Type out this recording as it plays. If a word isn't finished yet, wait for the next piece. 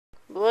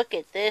Look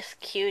at this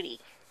cutie.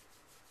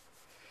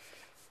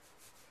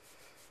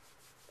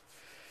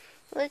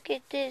 Look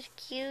at this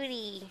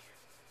cutie.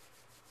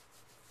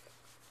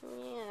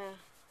 Yeah.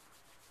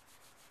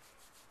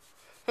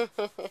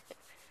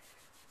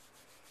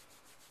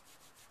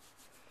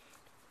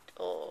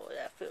 Oh,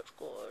 that feels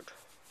good.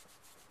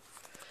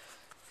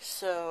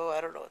 So,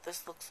 I don't know what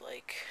this looks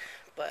like,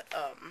 but,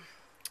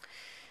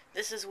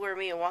 this is where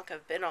me and Wonka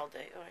have been all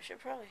day. Oh, I should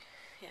probably,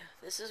 yeah,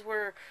 this is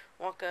where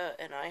Wonka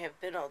and I have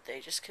been all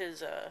day, just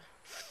because,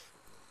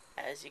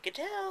 as you can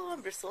tell,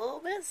 I'm just a little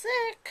bit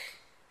sick,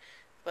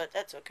 but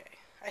that's okay.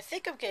 I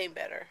think I'm getting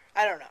better.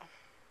 I don't know,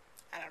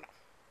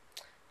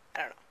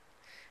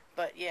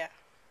 but yeah,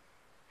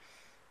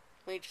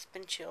 we've just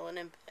been chilling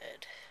in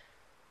bed,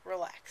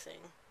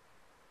 relaxing.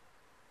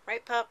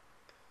 Right, pup?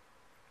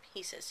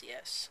 He says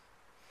yes.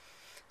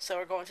 So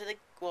we're going to the,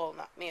 well,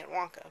 not me and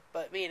Wonka,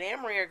 but me and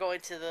Amory are going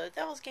to the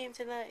Devils game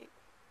tonight.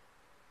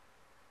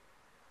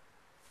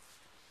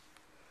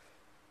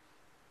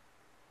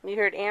 You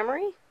heard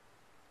Amory?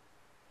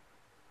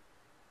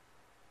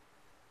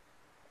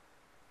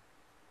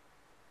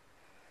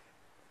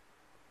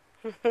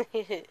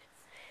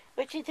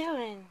 What you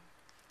doing?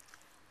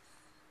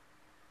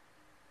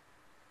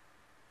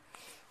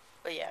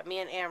 But yeah, me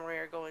and Amory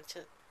are going to...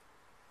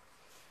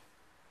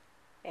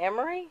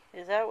 Amory?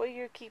 Is that what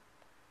you keep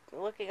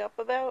looking up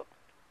about?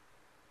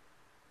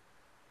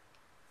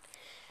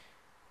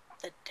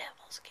 The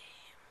Devils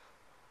game.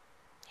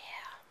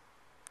 Yeah.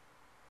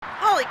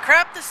 Holy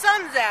crap, the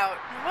sun's out!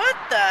 What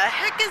the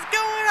heck is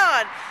going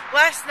on?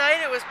 Last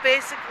night it was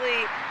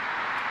basically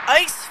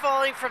ice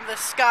falling from the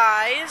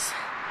skies,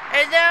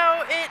 and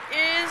now it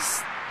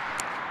is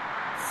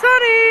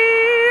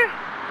sunny!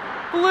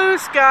 Blue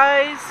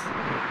skies,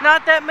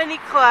 not that many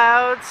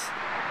clouds.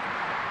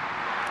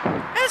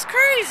 That's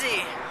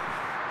crazy!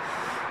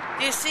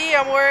 Do you see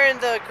I'm wearing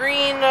the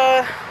green,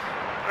 I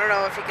don't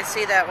know if you can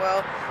see that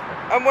well.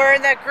 I'm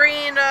wearing that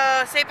green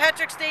St.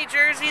 Patrick's Day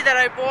jersey that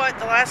I bought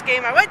the last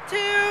game I went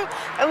to.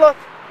 And look,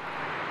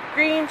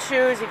 green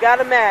shoes, you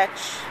gotta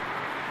match.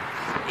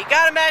 You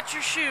gotta match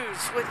your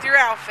shoes with your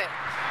outfit.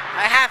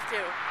 I have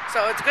to.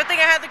 So it's a good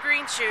thing I had the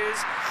green shoes.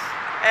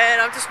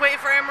 And I'm just waiting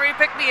for Amory to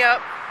pick me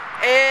up.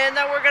 And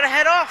then we're gonna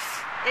head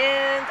off.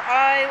 And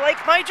I like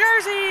my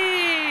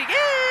jersey!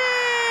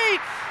 Yay!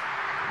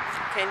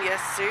 Can you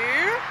see?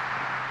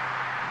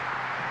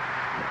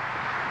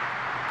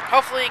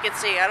 Hopefully you can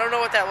see. I don't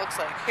know what that looks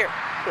like. Here,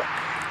 look.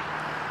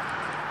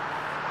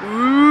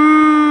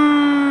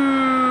 Ooh.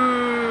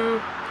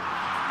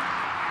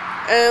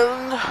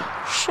 And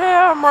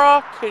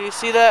Shamrock. Can you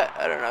see that?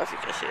 I don't know if you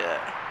can see that.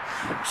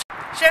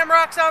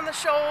 Shamrock's on the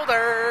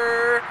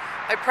shoulder.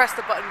 I pressed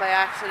the button by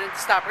accident to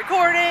stop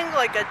recording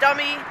like a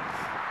dummy.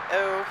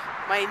 Oh,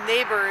 my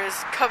neighbor is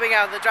coming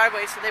out of the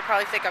driveway, so they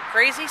probably think I'm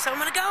crazy, so I'm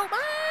gonna go.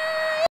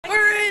 Bye!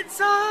 We're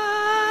inside!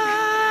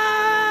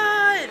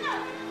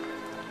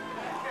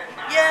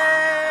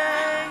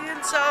 Yay!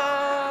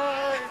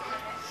 Inside!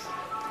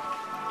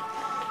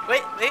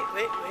 Wait.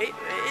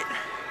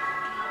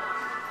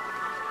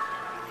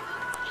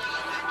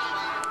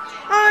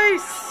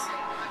 Ice!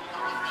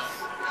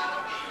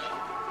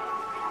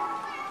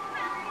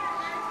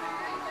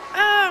 Oh,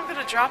 I'm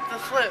gonna drop the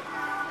flip.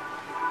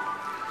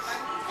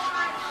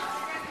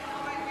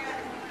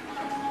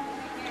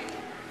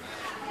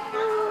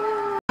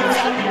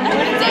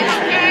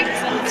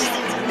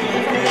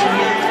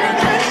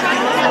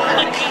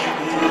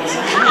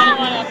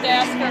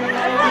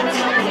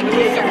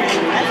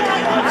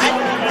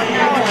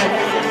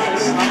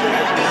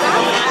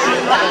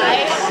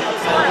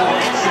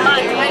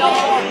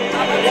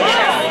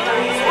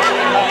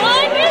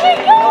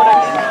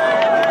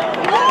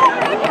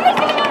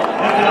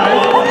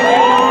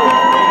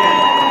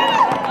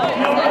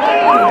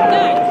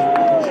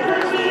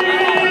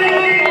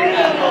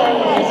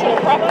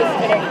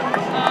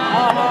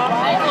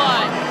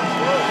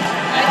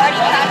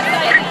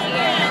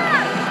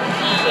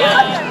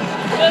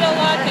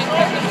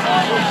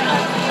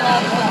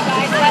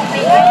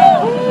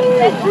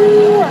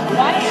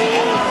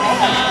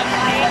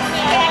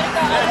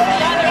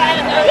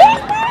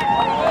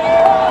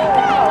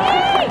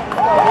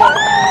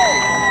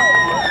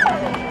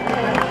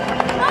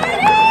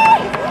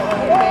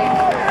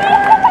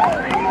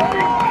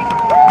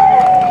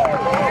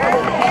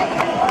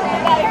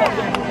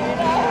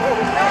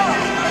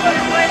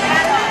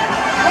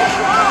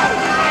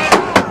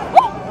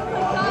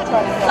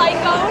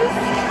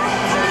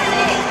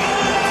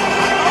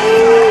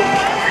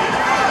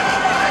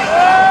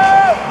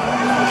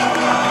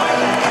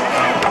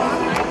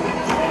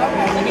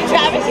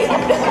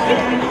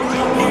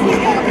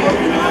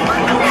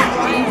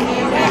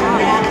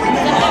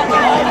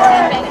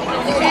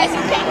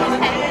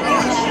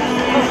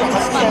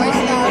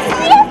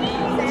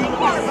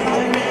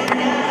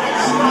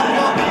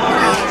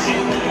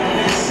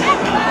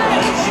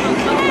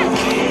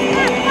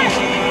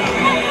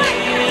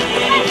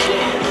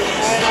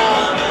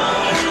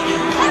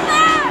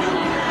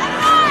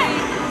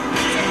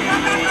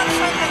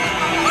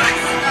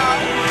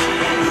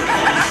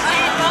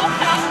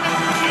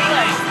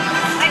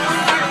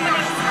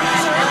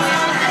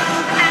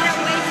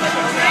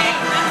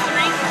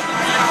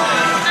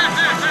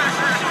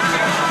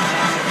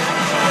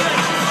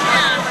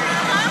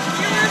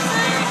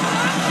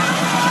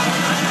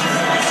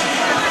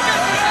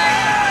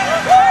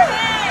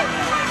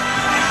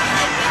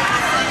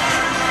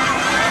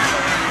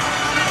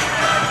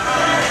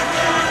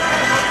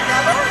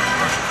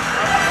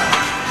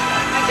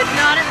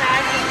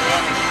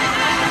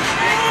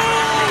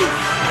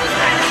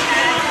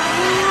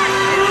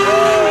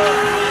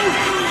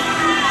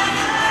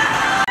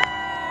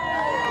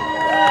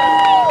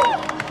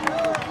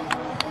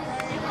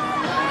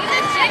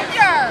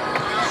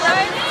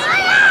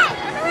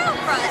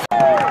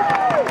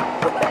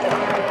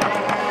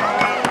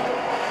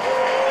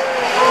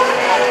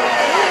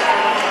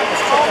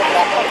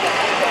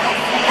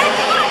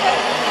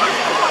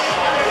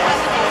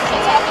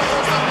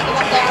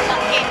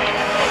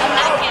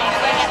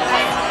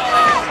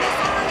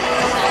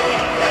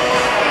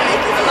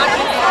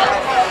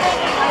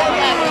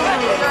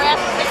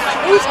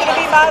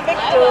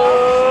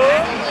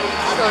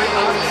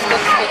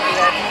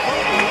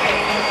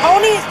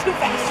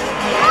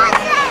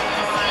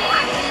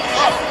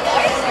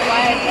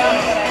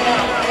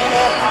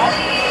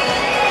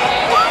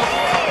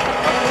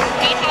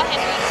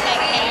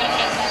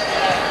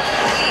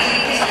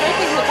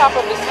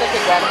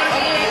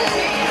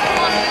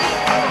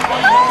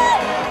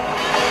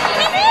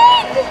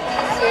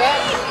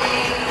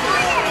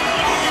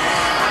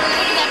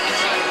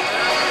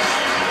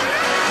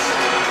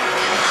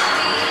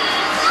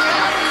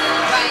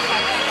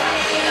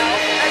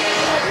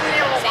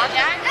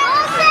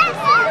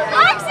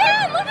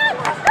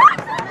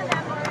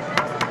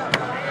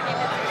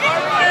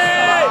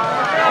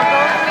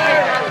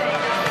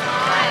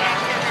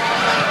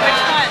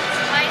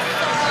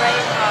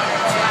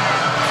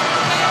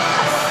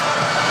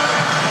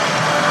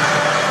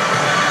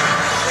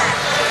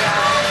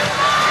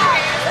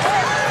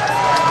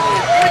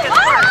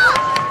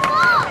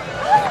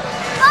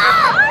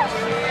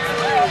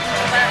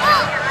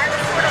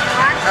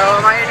 Oh,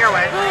 am I in your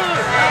way?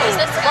 Is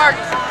this Mark?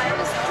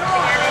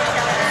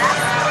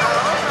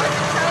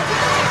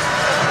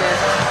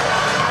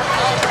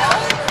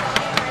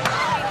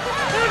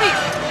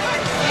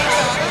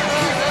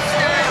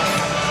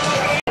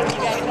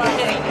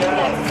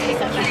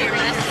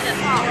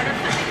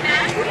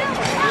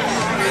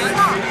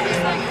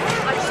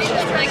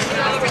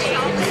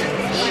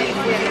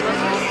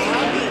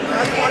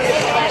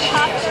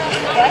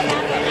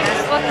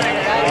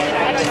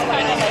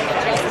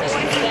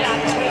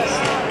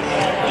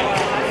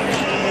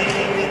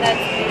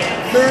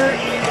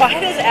 Why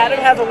does Adam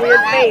have a weird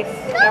face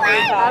every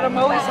time? Adam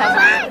always has a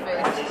weird face.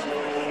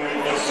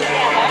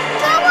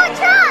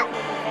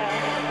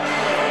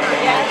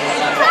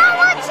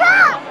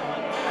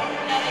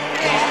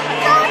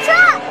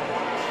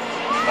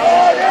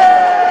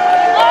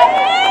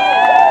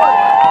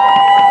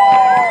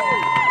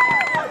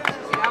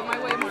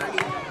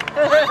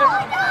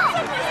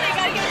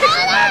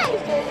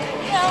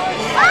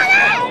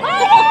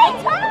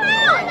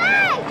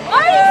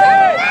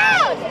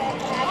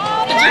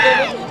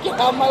 Get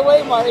out my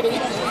way, Marty. He's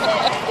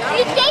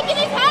shaking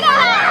his head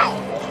off!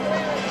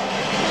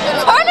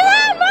 Turn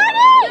around,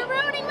 Marty! You're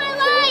ruining my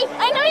life!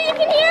 I know you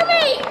can hear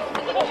me!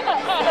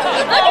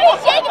 Look at him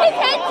shaking his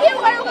head too,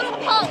 what a little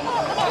punk!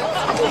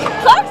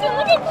 Clarkson,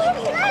 look at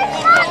Clarkson! I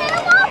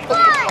want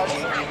one!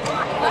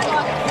 I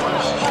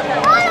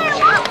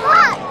want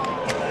one!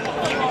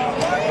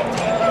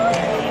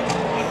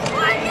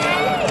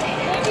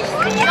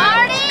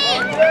 Marty!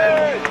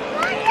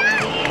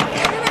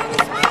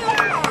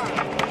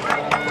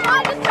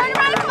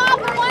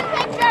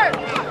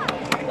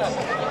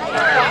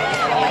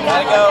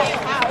 Gotta go.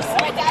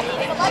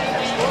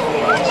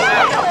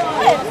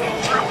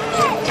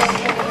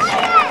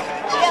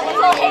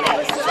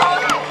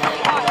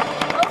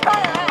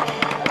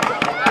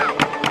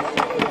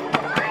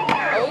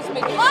 Always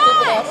making a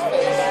stupid ass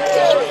face.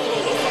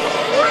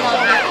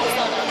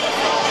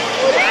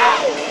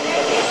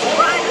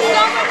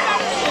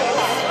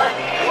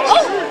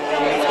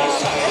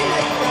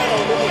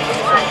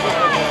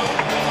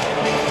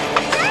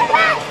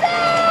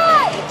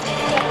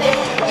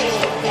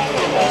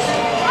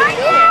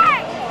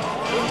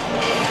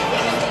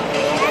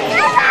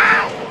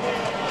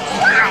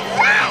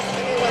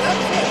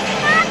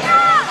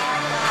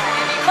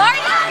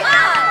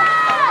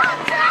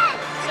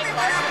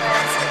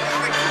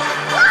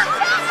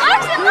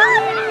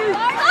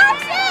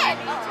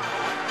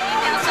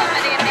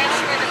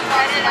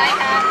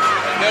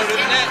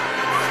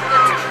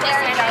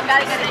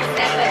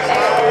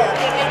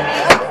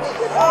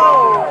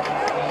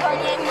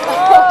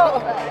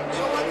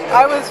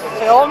 I was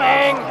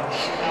filming.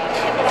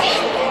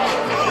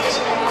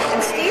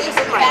 And Steve is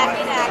in my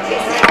way.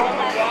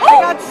 I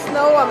got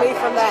snow on me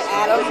from that,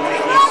 Adam.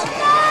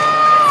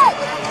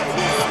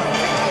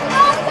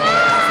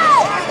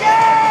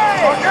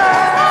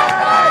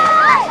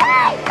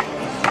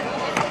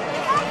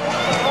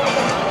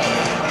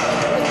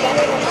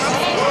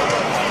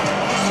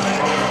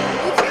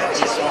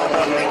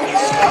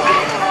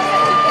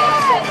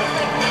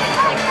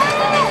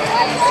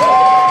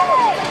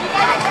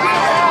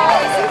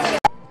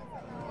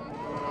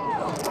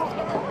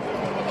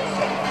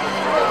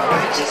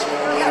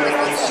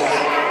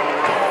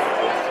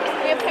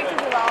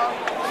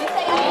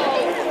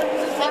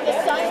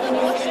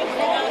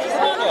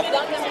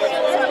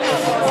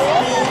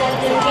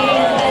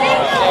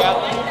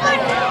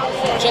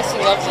 Jesse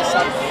loves this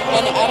song,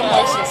 and Adam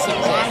Larson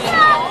sings it.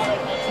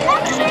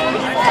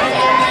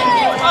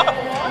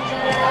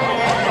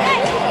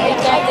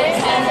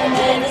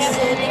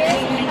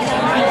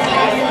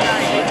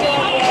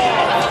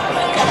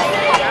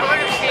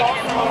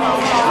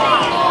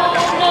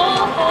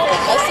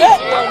 I see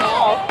Gio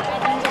now.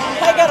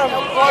 I got a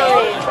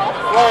blurry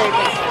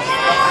business.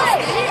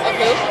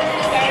 Okay.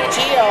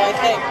 Gio, I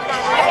think.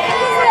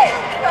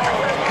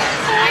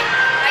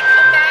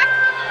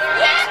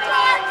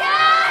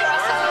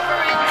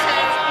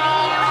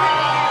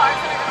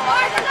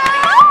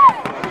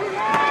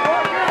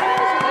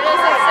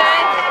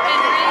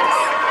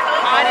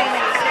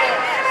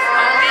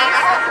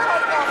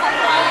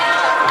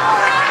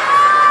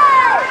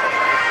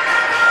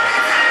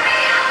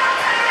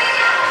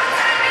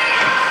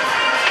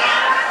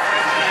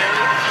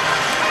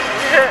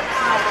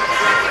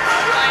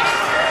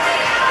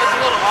 It's a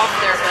little off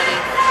there, buddy.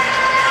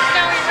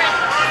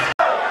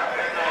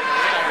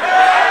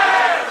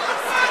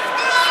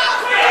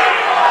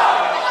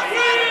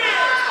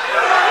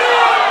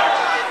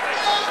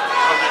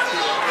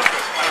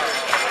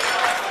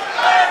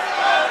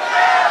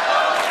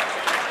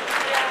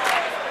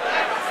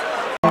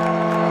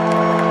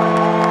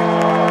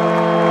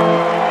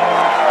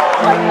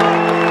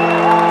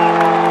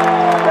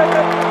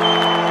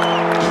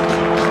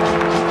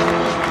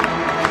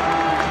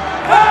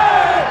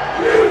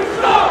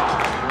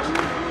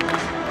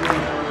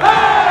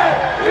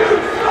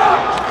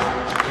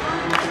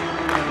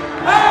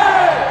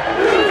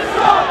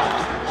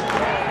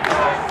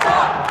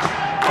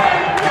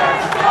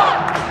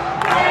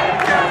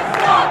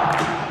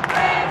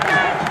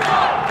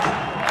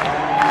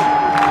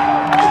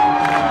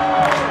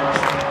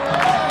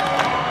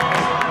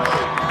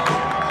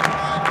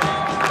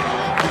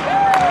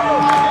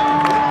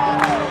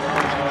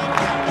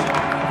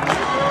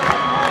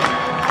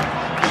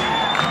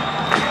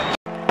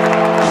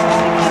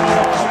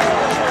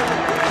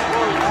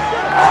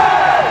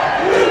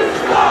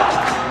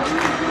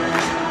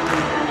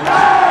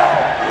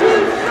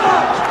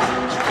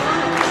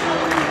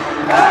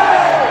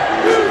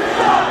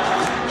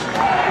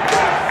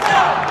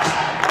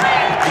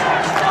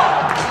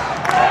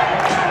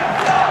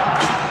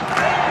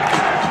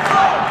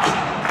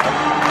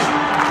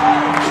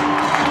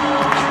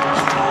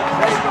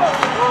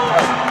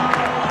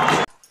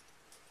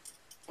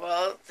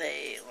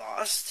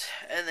 lost,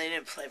 and they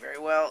didn't play very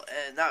well,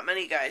 and not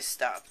many guys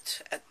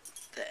stopped at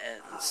the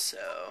end,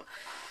 so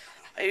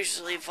I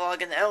usually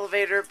vlog in the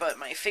elevator, but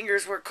my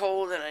fingers were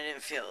cold, and I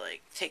didn't feel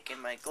like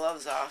taking my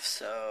gloves off,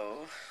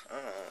 so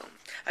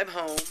I'm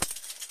home,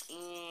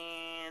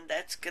 and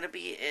that's gonna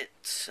be it.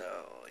 So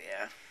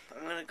yeah,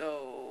 I'm gonna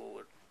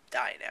go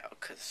die now,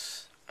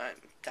 because I'm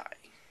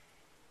dying.